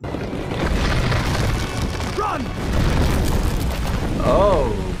excitement. Run!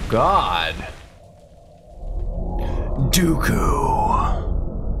 Oh, God. Dooku.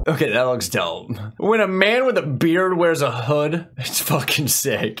 Okay, that looks dope. When a man with a beard wears a hood, it's fucking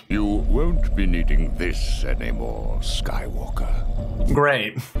sick. You won't be needing this anymore, Skywalker.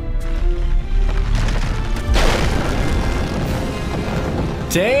 Great.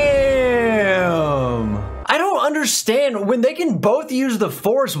 Damn. I don't understand. When they can both use the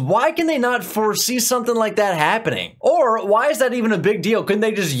Force, why can they not foresee something like that happening? Or why is that even a big deal? Couldn't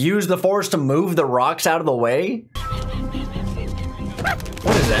they just use the Force to move the rocks out of the way?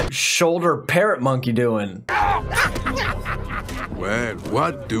 What is that shoulder parrot monkey doing? Well,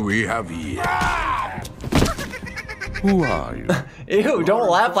 what do we have here? Who are you? Ew, don't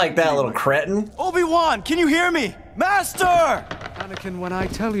laugh like that, little cretin. Obi-Wan, can you hear me? Master! Anakin, when I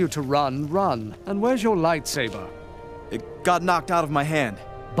tell you to run, run. And where's your lightsaber? It got knocked out of my hand.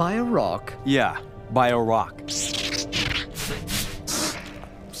 By a rock? Yeah, by a rock.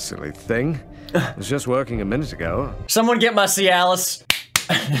 Silly thing. It was just working a minute ago. Someone get my Cialis.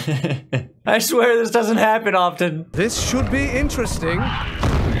 I swear this doesn't happen often. This should be interesting.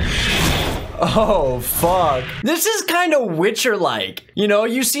 Oh, fuck. This is kind of Witcher-like. You know,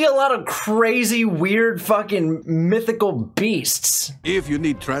 you see a lot of crazy, weird, fucking mythical beasts. If you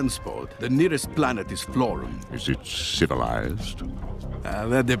need transport, the nearest planet is Florum. Is it civilized?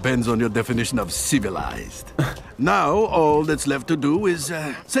 That depends on your definition of civilized. Now, all that's left to do is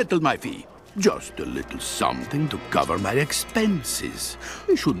settle my fee. Just a little something to cover my expenses.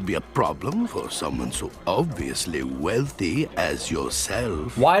 It shouldn't be a problem for someone so obviously wealthy as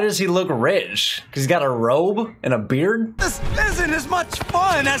yourself. Why does he look rich? Because he's got a robe and a beard? This isn't as much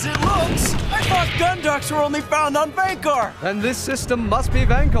fun as it looks. I thought gun ducks were only found on Vankor. Then this system must be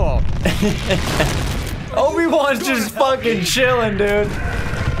Vankor. Obi-Wan's just fucking chilling, dude.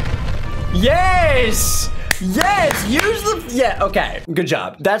 Yes! Yes! Use the... Yeah, okay. Good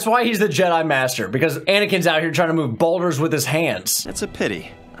job. That's why he's the Jedi Master, because Anakin's out here trying to move boulders with his hands. It's a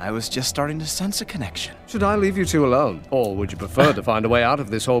pity. I was just starting to sense a connection. Should I leave you two alone? Or would you prefer to find a way out of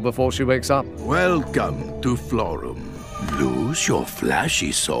this hole before she wakes up? Welcome to Florum. Lose your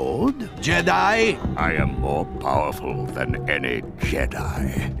flashy sword? Jedi? I am more powerful than any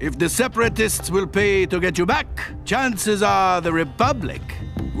Jedi. If the Separatists will pay to get you back, chances are the Republic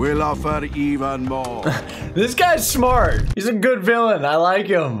will offer even more. This guy's smart. He's a good villain. I like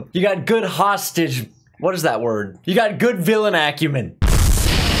him. You got good hostage... What is that word? You got good villain acumen.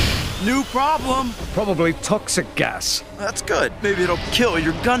 New problem. Probably toxic gas. That's good. Maybe it'll kill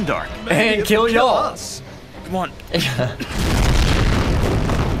your Gundark. And kill y'all. Come on.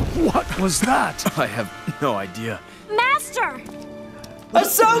 What was that? I have no idea. Master!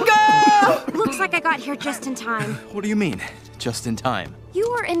 Ahsoka! Looks like I got here just in time. What do you mean? Just in time. You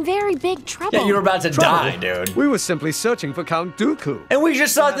were in very big trouble. Yeah, you were about to die, dude. We were simply searching for Count Dooku. And we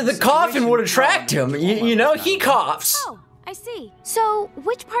just thought that the coffin would attract him. You know, he coughs. Oh, I see. So,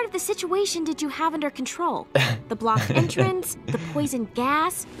 which part of the situation did you have under control? The blocked entrance? The poison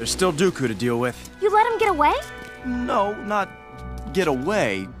gas? There's still Dooku to deal with. You let him get away? No, not get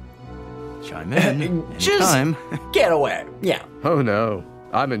away. Chime in. Just time. Get away. Yeah. Oh no,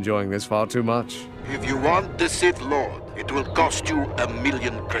 I'm enjoying this far too much. If you want the Sith Lord, it will cost you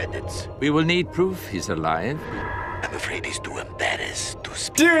 1,000,000 credits. We will need proof he's alive. I'm afraid he's too embarrassed to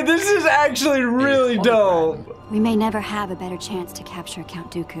speak. Dude, this is actually really dope. We may never have a better chance to capture Count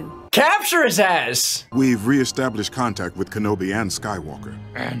Dooku. Capture his ass! We've re-established contact with Kenobi and Skywalker.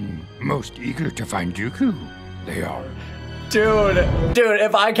 And most eager to find Dooku, they are. Dude,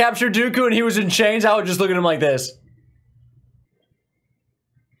 if I captured Dooku and he was in chains, I would just look at him like this.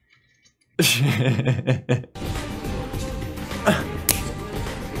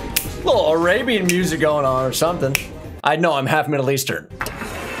 Little Arabian music going on or something. I know I'm half Middle Eastern.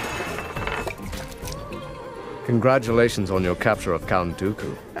 Congratulations on your capture of Count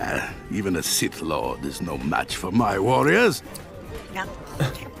Dooku. Even a Sith Lord is no match for my warriors.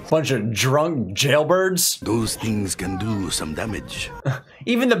 Bunch of drunk jailbirds. Those things can do some damage.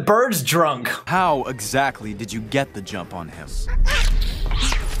 Even the bird's drunk. How exactly did you get the jump on him?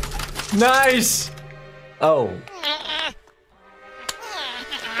 Nice! Oh.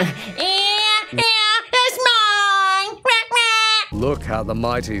 It's mine! Look how the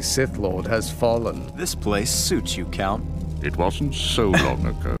mighty Sith Lord has fallen. This place suits you, Count. It wasn't so long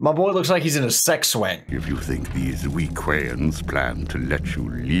ago. My boy looks like he's in a sex swing. If you think these Weequayans plan to let you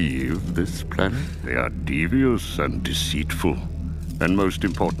leave this planet, they are devious and deceitful. And most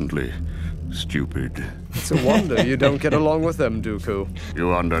importantly, stupid. It's a wonder you don't get along with them, Dooku.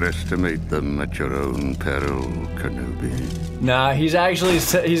 You underestimate them at your own peril, Kenobi. Nah, he's actually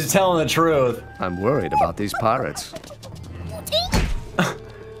he's telling the truth. I'm worried about these pirates.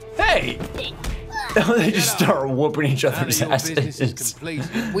 Hey! They just start whooping each other's asses.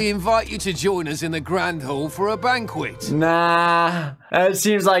 We invite you to join us in the Grand Hall for a banquet. Nah, that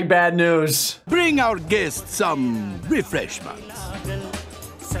seems like bad news. Bring our guests some refreshments.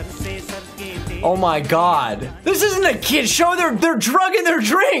 Oh my god. This isn't a kid show, they're drugging their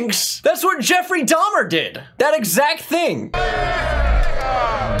drinks. That's what Jeffrey Dahmer did. That exact thing.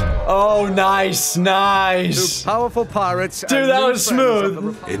 Oh, nice, nice. Two powerful pirates. Dude, that was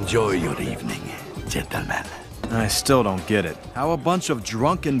smooth. Enjoy your evening, gentlemen. I still don't get it. How a bunch of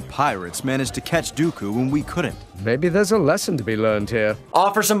drunken pirates managed to catch Dooku when we couldn't. Maybe there's a lesson to be learned here.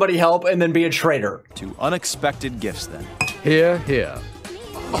 Offer somebody help and then be a traitor. 2 unexpected gifts then. Here, here.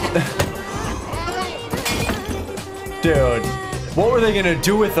 Dude, what were they gonna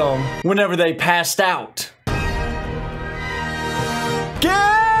do with them whenever they passed out? Get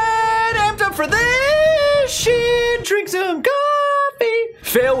amped up for this shit! Drink some coffee!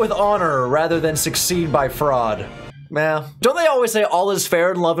 Fail with honor rather than succeed by fraud. Nah. Don't they always say all is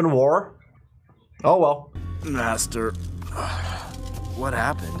fair in love and war? Oh well. Master, what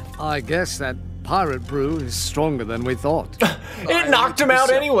happened? I guess that pirate brew is stronger than we thought. It knocked him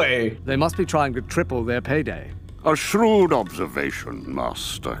out anyway. They must be trying to triple their payday. A shrewd observation,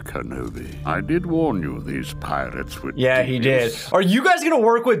 Master Kenobi. I did warn you these pirates would. Yeah, he did. Are you guys gonna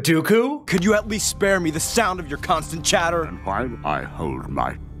work with Dooku? Could you at least spare me the sound of your constant chatter? And while I hold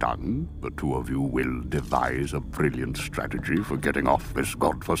my tongue, the 2 of you will devise a brilliant strategy for getting off this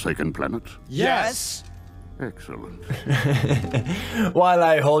godforsaken planet? Yes! Excellent. While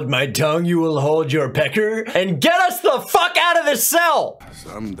I hold my tongue, you will hold your pecker and get us the fuck out of this cell!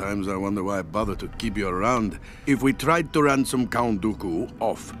 Sometimes I wonder why I bother to keep you around. If we tried to ransom Count Dooku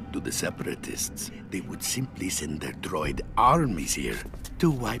off to the Separatists, they would simply send their droid armies here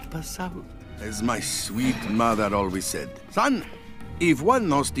to wipe us out. As my sweet mother always said, son, if 1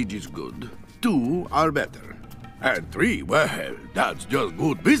 hostage is good, 2 are better. And 3, well, that's just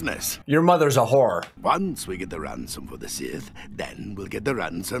good business. Your mother's a whore. Once we get the ransom for the Sith, then we'll get the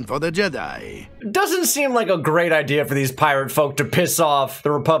ransom for the Jedi. Doesn't seem like a great idea for these pirate folk to piss off the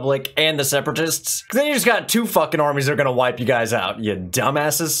Republic and the Separatists. Then you just got 2 fucking armies that are gonna wipe you guys out, you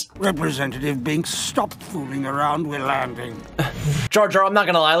dumbasses. Representative Binks, stop fooling around. We're landing. Jar Jar, I'm not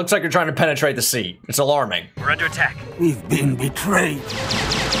gonna lie, looks like you're trying to penetrate the seat. It's alarming. We're under attack. We've been betrayed.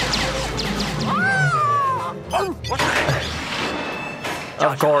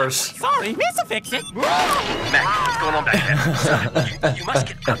 Of course. Sorry, Mr. Fix-It. Mac, what's going on back there? Son, you must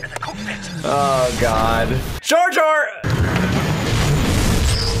get under the cockpit. Oh, God. Jar Jar!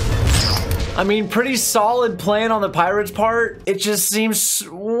 I mean, pretty solid plan on the pirates' part. It just seems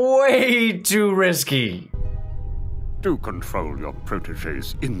way too risky. Do control your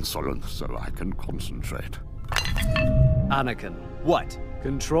protege's insolence so I can concentrate. Anakin. What?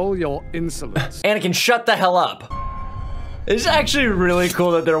 Control your insolence. Anakin, shut the hell up. It's actually really cool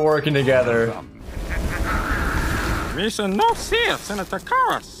that they're working together. Mission no see, Senator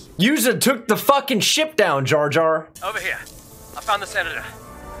Karras. Yuza took the fucking ship down, Jar Jar. Over here. I found the senator.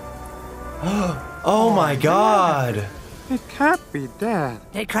 Oh my god. It can't be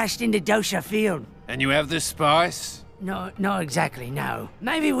that. They crashed into Dosha Field. And you have this spice? No, not exactly, no.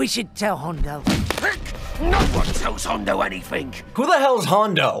 Maybe we should tell Hondo. No one tells Hondo anything. Who the hell's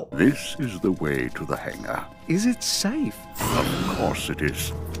Hondo? This is the way to the hangar. Is it safe? Of course it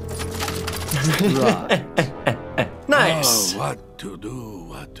is. Right. Nice. Oh, what to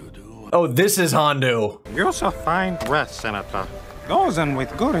do. Oh, this is Hondo. You shall find rest, Senator. Those in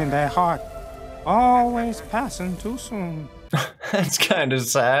with good in their heart, always passing too soon. That's kind of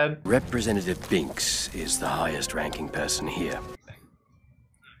sad. Representative Binks is the highest ranking person here.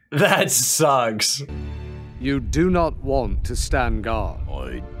 That sucks. You do not want to stand guard.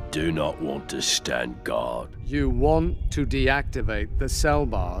 I do not want to stand guard. You want to deactivate the cell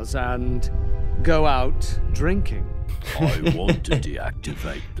bars and go out drinking. I want to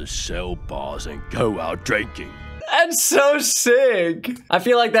deactivate the cell bars and go out drinking. That's so sick. I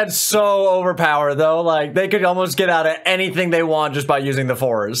feel like that's so overpowered though. Like they could almost get out of anything they want just by using the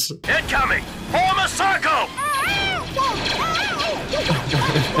Force. Incoming! Form a circle!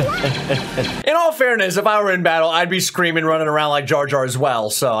 In all fairness, if I were in battle, I'd be screaming, running around like Jar Jar as well,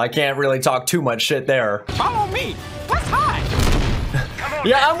 so I can't really talk too much shit there. Follow me. Let's hide.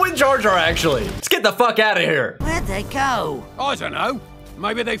 Yeah, I'm with Jar Jar, actually. Let's get the fuck out of here. Where'd they go? I don't know.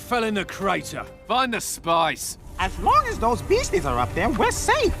 Maybe they fell in the crater. Find the spice. As long as those beasties are up there, we're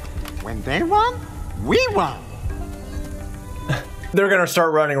safe. When they run, we run. They're gonna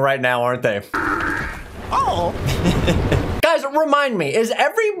start running right now, aren't they? Oh. Guys, remind me, is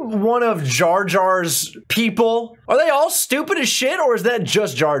every one of Jar Jar's people, are they all stupid as shit, or is that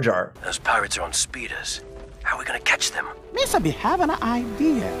just Jar Jar? Those pirates are on speeders. How are we gonna catch them? Missa be having an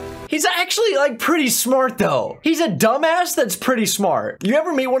idea. He's actually, like, pretty smart, though. He's a dumbass that's pretty smart. You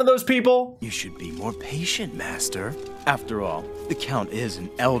ever meet one of those people? You should be more patient, Master. After all, the Count is an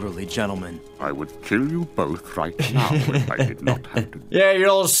elderly gentleman. I would kill you both right now if I did not have to. Yeah, you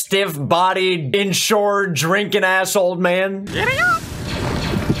little stiff-bodied, inshore, drinking-ass old man.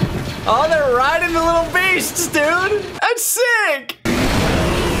 Oh, they're riding the little beasts, dude. That's sick.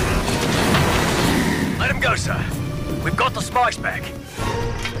 Let him go, sir. We've got the spice back.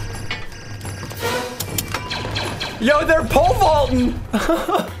 Yo, they're pole vaulting.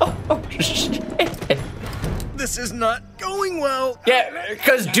 Oh, shit. This is not going well. Yeah,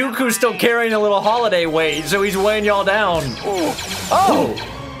 because Dooku's still carrying a little holiday weight, so he's weighing y'all down. Oh!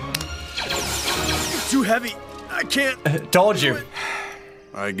 It's too heavy. I can't. Told you.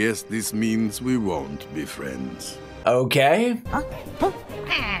 I guess this means we won't be friends. Okay.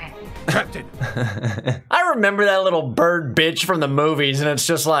 Captain. I remember that little bird bitch from the movies, and it's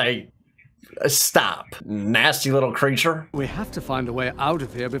just like, stop, nasty little creature. We have to find a way out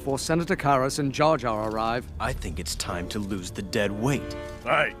of here before Senator Karras and Jar Jar arrive. I think it's time to lose the dead weight.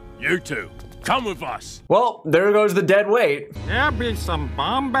 Hey, you two, come with us. Well, there goes the dead weight. There'll be some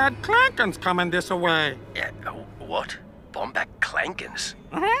bombad clankins coming this way. Yeah, what? Bomback clankins?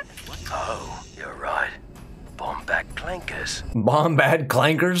 Oh, you're right. Bomback clankers. Bombad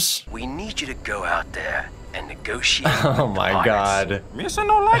clankers? We need you to go out there and negotiate. Oh my god. Missa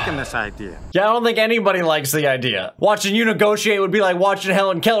no liking this idea. Yeah, I don't think anybody likes the idea. Watching you negotiate would be like watching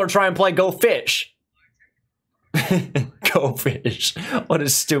Helen Keller try and play Go Fish. Go Fish. What a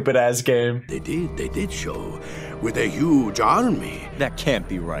stupid ass game. They did show. With a huge army. That can't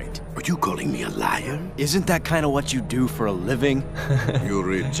be right. Are you calling me a liar? Isn't that kind of what you do for a living? You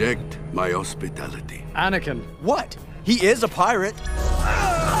reject my hospitality. Anakin. What? He is a pirate.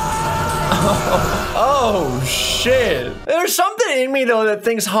 Oh, shit. There's something in me, though, that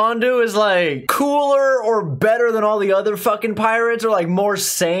thinks Hondu is, like, cooler or better than all the other fucking pirates, or, like, more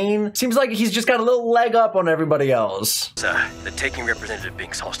sane. Seems like he's just got a little leg up on everybody else. Sir, the taking Representative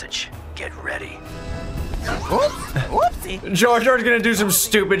Binks hostage. Get ready. Whoopsie. Jar Jar's gonna do some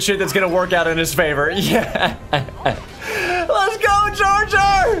stupid shit that's gonna work out in his favor. Yeah. Let's go, Jar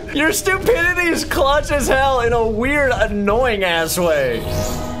Jar! Your stupidity is clutch as hell in a weird, annoying ass way.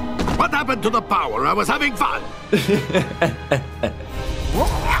 What happened to the power? I was having fun.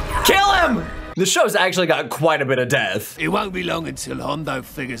 Kill him! The show's actually got quite a bit of death. It won't be long until Hondo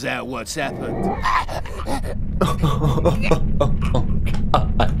figures out what's happened.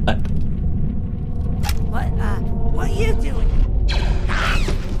 What are you doing?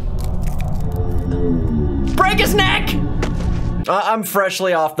 Break his neck! I'm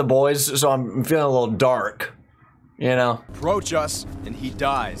freshly off the boys, so I'm feeling a little dark. You know? Approach us, and he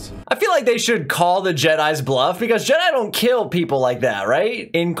dies. I feel like they should call the Jedi's bluff, because Jedi don't kill people like that, right?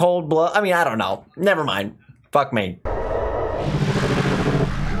 In cold blood. I mean, I don't know. Never mind. Fuck me.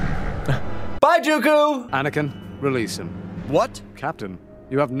 Bye, Dooku! Anakin, release him. What? Captain,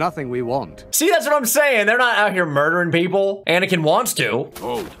 you have nothing we want. See, that's what I'm saying. They're not out here murdering people. Anakin wants to.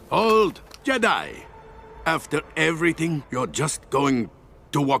 Hold. Jedi. After everything, you're just going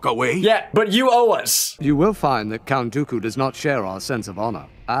to walk away? Yeah, but you owe us. You will find that Count Dooku does not share our sense of honor,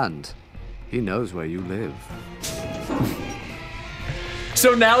 and he knows where you live.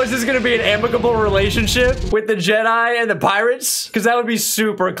 So now is this gonna be an amicable relationship with the Jedi and the pirates? Because that would be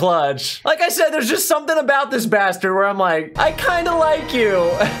super clutch. Like I said, there's just something about this bastard where I'm like, I kind of like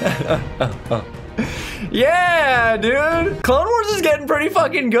you. Yeah, dude. Clone Wars is getting pretty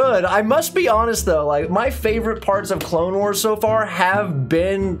fucking good. I must be honest though, like my favorite parts of Clone Wars so far have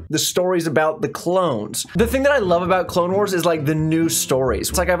been the stories about the clones. The thing that I love about Clone Wars is like the new stories.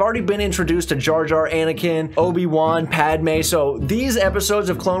 It's like I've already been introduced to Jar Jar, Anakin, Obi-Wan, Padme. So these episodes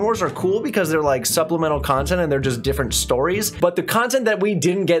of Clone Wars are cool because they're like supplemental content and they're just different stories. But the content that we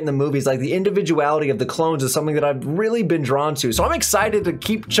didn't get in the movies, like the individuality of the clones, is something that I've really been drawn to. So I'm excited to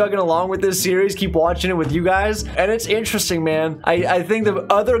keep chugging along with this series, keep watching it with you guys. And it's interesting, man. I think the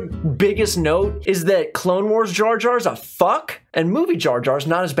other biggest note is that Clone Wars Jar Jar's a fuck and movie Jar Jar's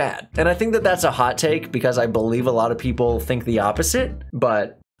not as bad. And I think that that's a hot take because I believe a lot of people think the opposite,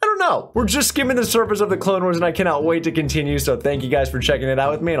 but I don't know. We're just skimming the surface of the Clone Wars and I cannot wait to continue. So thank you guys for checking it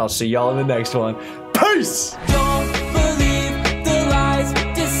out with me and I'll see y'all in the next one. Peace!